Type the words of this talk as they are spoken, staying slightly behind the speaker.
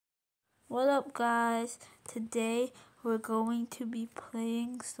What up, guys? Today we're going to be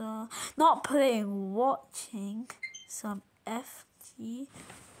playing watching some fgteev.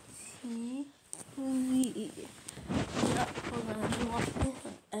 Yep, we're gonna be watching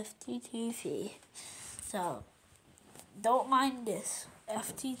some fgteev. So, don't mind this.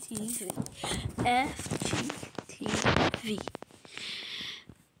 fgteev.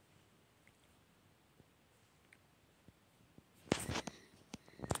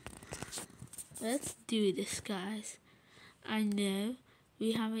 Let's do this, guys. I know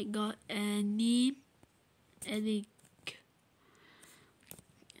we haven't got any gaming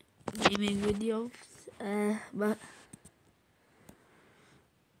videos, but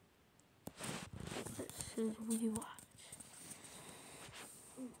what should we watch?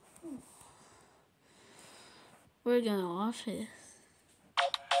 We're gonna watch this.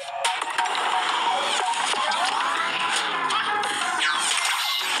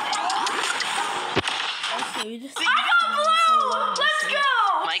 Let's go!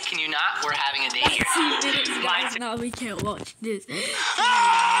 Mike, can you not? We're having a day here. 2 minutes, guys. No, we can't watch this. Mayday!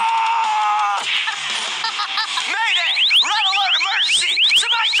 Red alert emergency!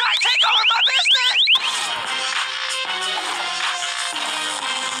 Somebody try to take over my business!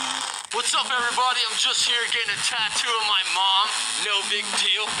 What's up, everybody? I'm just here getting a tattoo of my mom. No big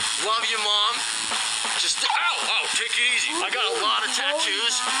deal. Love you, Mom. Just, ow, take it easy. I got a lot of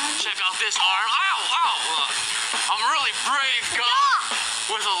tattoos. Check out this arm. Ow. I'm really brave guy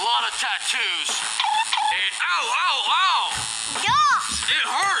with a lot of tattoos. And ow. It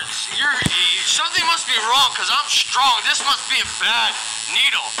hurts. Something must be wrong because I'm strong. This must be a bad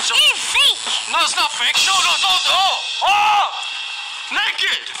needle. It's fake. No, it's not fake. No, don't. Oh!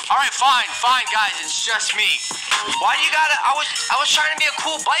 Naked! Alright, fine, guys, it's just me. Why do you gotta, I was trying to be a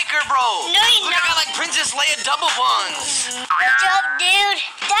cool biker, bro. No, you're Look, not. I got like Princess Leia double buns. What's up, dude?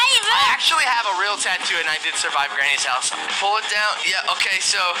 Daddy, bro. I actually have a real tattoo and I did survive Granny's house. Pull it down. Yeah, okay,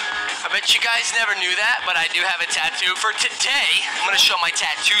 so I bet you guys never knew that, but I do have a tattoo. For today, I'm gonna show my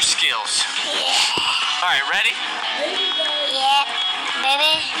tattoo skills. Yeah. Alright, ready? Yeah,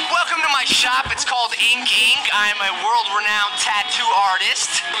 baby. Welcome to my shop. It's called Ink. I am a world-renowned tattoo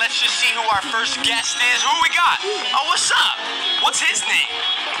artist. Let's just see who our first guest is. Who we got? Oh, what's up? What's his name?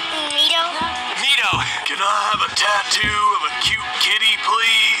 Mito. Can I have a tattoo of a cute kitty,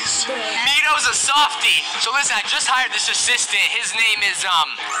 please? Mito's a softie. So listen, I just hired this assistant. His name is,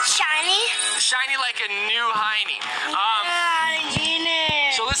 Shiny like a new hiney.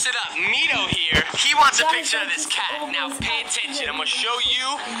 So listen up, Mito here, he wants a picture of this cat. Now pay attention, I'm gonna show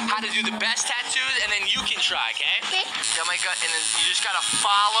you how to do the best tattoos and then you can try, okay? Got my gut, and then you just gotta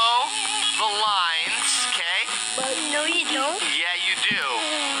follow the lines, okay? No, you don't. Yeah, you do.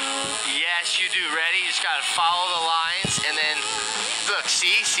 Yes, you do. Ready? You just gotta follow the lines and then, look,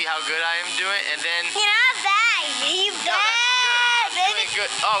 see how good I am doing? And then... You're not bad. You're bad, baby. Good.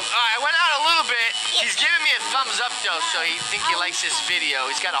 Oh, I went out a little bit. He's giving me a thumbs up though, so he think he likes this video.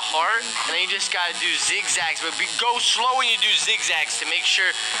 He's got a heart, and then you just gotta do zigzags, but go slow when you do zigzags to make sure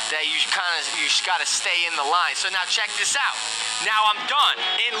that you just gotta stay in the line. So now check this out. Now I'm done,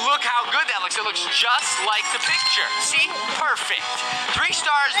 and look how good that looks. It looks just like the picture. See? Perfect. 3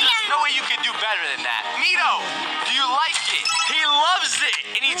 stars. There's no way you could do better than that. Mito, do you like it? He loves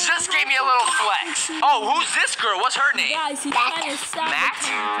it, and he just gave me a little flex. Oh, who's this girl? What's her name? Guys, he's kind of sad. Matt?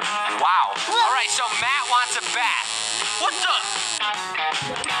 Wow. All right, so Matt wants a bat. What the?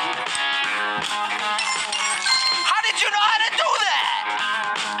 How did you know how to do that?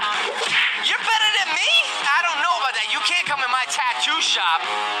 You're better than me? I don't know about that. You can't come in my tattoo shop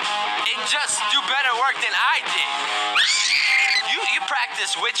and just do better work than I did. You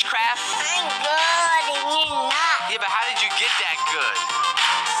practice witchcraft? I'm good and you're not. Yeah, but how did you get that good?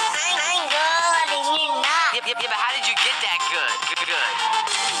 I'm good and you're not. Yeah, but how did you get that good? Good.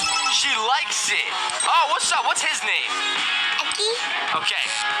 She likes it. Oh, what's up? What's his name? Aki? Okay.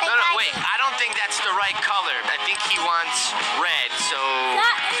 No, wait. I don't think that's the right color. I think he wants red. So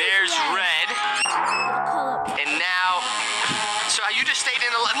there's red. And now, so you just stayed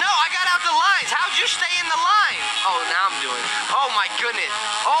in the line. No, I got out the lines. How'd you stay in the line? Oh, now I'm doing. Oh my goodness.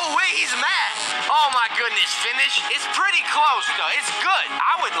 Oh wait, he's mad. Oh my goodness. Finish. It's pretty close though. It's good.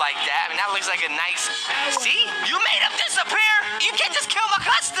 I would like that. I mean, that looks like a nice. See? You made him disappear. You can't just kill my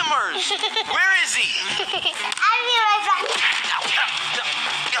customers. Where is he? I'll be right back.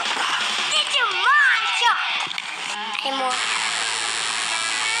 Get your monster. Hey, more.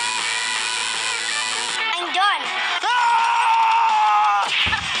 I'm done.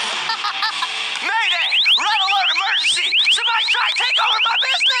 Mayday! Red alert emergency! Somebody try to take over my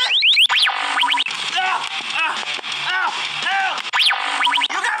business! Ow!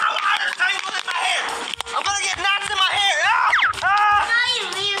 You got no understand!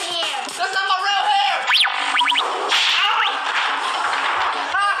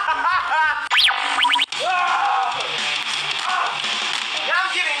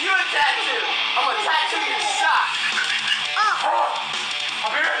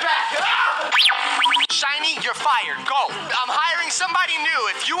 You're fired. Go. I'm hiring somebody new.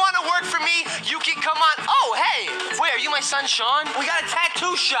 If you want to work for me, you can come on. Oh, hey. Wait, are you my son, Sean? We got a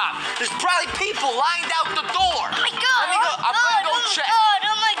tattoo shop. There's probably people lined out the door. Oh my God. Let me go. I'm gonna go check.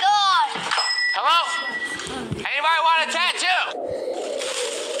 Oh my God. Hello? Anybody want a tattoo?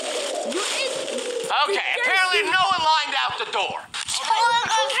 Okay, apparently no one lined out the door.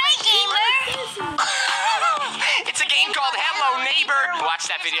 It's a game called Hello Neighbor. Watch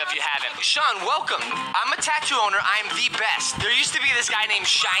that video if you haven't. Sean, welcome. I'm a tattoo owner. I'm the best. There used to be this guy named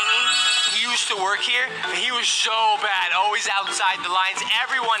Shiny. He used to work here, but he was so bad, always outside the lines.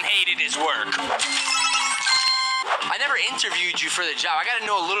 Everyone hated his work. I never interviewed you for the job. I gotta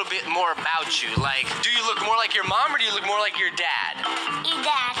know a little bit more about you. Like, do you look more like your mom or do you look more like your dad? Your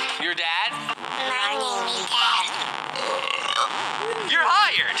dad. Your dad? My name is Dad. You're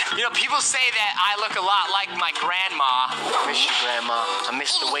hired. You know, people say that I look a lot like my grandma. I miss you, Grandma. I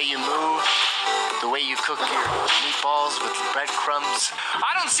miss the way you move, the way you cook your meatballs with breadcrumbs.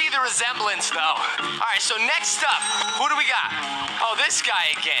 I don't see the resemblance, though. All right, so next up, who do we got? Oh, this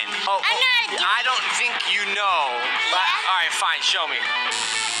guy again. Oh, I don't think you know. All right, fine, show me.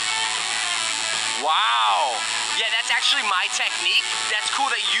 Wow. Yeah, that's actually my technique. That's cool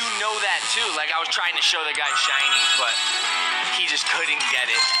that you know that too. Like, I was trying to show the guy Shiny, but he just couldn't get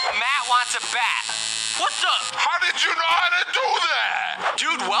it. Matt wants a bat. What the? How did you know how to do that?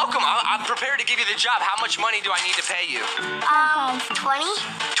 Dude, welcome. I'm prepared to give you the job. How much money do I need to pay you? 20?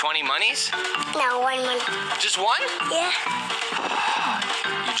 20 monies? No, 1 month. Just one? Yeah.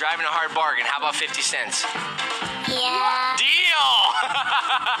 You're driving a hard bargain. How about 50 cents? Yeah. Deal!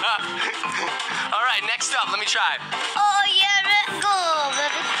 All right, next up, let me try. Oh yeah, let's go,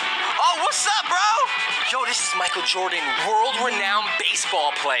 baby. Oh, what's up, bro? Yo, this is Michael Jordan, world-renowned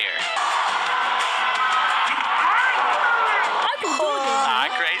baseball player.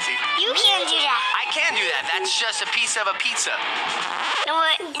 Crazy. You can't do that. I can do that. That's just a piece of a pizza. No, a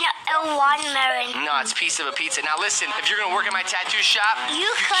watermelon. No, it's a piece of a pizza. Now listen, if you're gonna work at my tattoo shop, you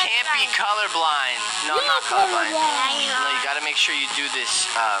can't be colorblind. No, I'm not colorblind. No, you gotta make sure you do this.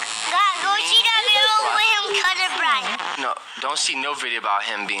 God, go see that video with him colorblind. No, don't see no video about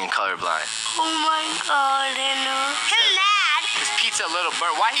him being colorblind. Oh my God, I know. He's mad. His pizza a little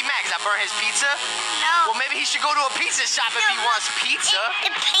burnt. Why he mad? 'Cause I burnt his pizza? No. Well, maybe he should go to a pizza shop if he wants pizza.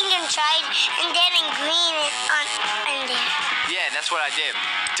 The pink inside and then in green on there. Yeah, that's what I did.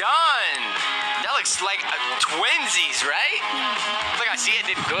 Done. That looks like twinsies, right? Look, I see it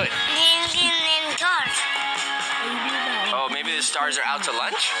did good. Then stars. Oh, maybe the stars are out to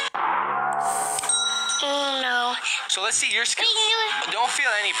lunch? Oh no. So let's see your skills. Don't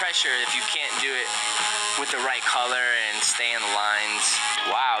feel any pressure if you can't do it with the right color and stay in the lines.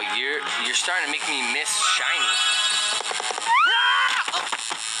 Wow, you're starting to make me miss Shiny.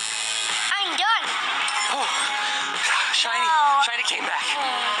 I'm done. Oh, Shiny came back.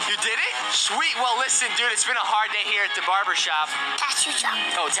 You did it? Sweet. Well, listen, dude, it's been a hard day here at the barber shop. Tattoo shop.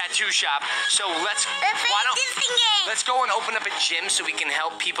 Oh, tattoo shop. So let's go and open up a gym so we can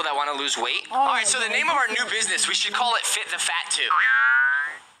help people that want to lose weight. All right, so the name of our new business, we should call it Fit the Fat 2.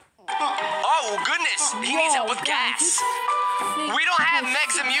 Oh, goodness. He needs help with gas. We don't have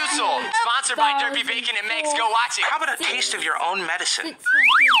Mexamucil. Sponsored by Derpy Bacon and Megs. Go watch it. How about a taste of your own medicine?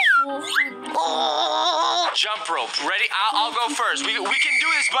 Jump rope. Ready? I'll go first. We can do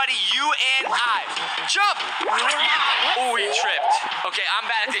this, buddy. You and I. Jump! Oh, he tripped. Okay, I'm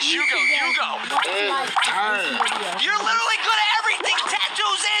bad at this. You go. You're literally good at everything.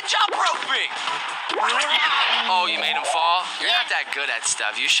 Tattoos and jump roping. Oh, you made him fall? You're not that good at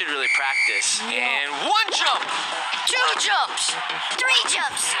stuff. You should really practice. And 1 jump. 2 jumps. 3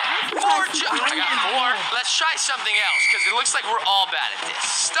 jumps. 4 jumps. I got 4. Let's try something else, because it looks like we're all bad at this.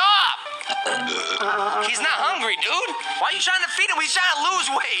 Stop! He's not hungry, dude. Why are you trying to feed him? He's trying to lose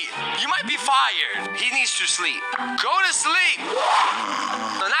weight. You might be fired. He needs to sleep. Go to sleep.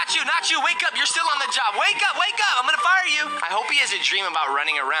 No, not you. Wake up. You're still on the job. Wake up. I'm gonna fire you. I hope he has a dream about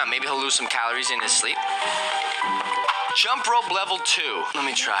running around. Maybe he'll lose some calories in his sleep. Jump rope level 2. Let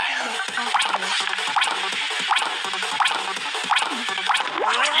me try.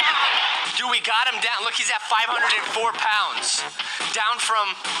 Dude, we got him down. Look, he's at 504 pounds. Down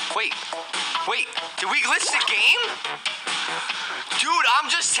from, wait, did we glitch the game? Dude, I'm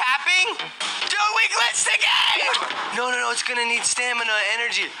just tapping. Dude, we glitched the game. No, it's gonna need stamina,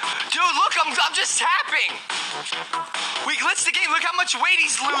 energy. Dude, look, I'm just tapping. We glitched the game. Look how much weight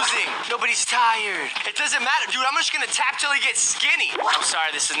he's losing. Nobody's tired. It doesn't matter. Dude, I'm just gonna tap till he gets skinny. I'm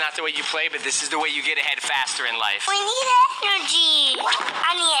sorry, this is not the way you play, but this is the way you get ahead faster in life. We need energy.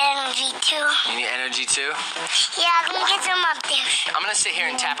 I need energy too. You need energy too? Yeah, I'm gonna get some up there. I'm gonna sit here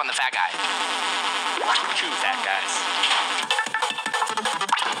and tap on the fat guy. Two fat guys.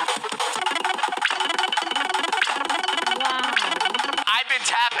 Wow. I've been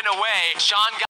tapping away. Sean got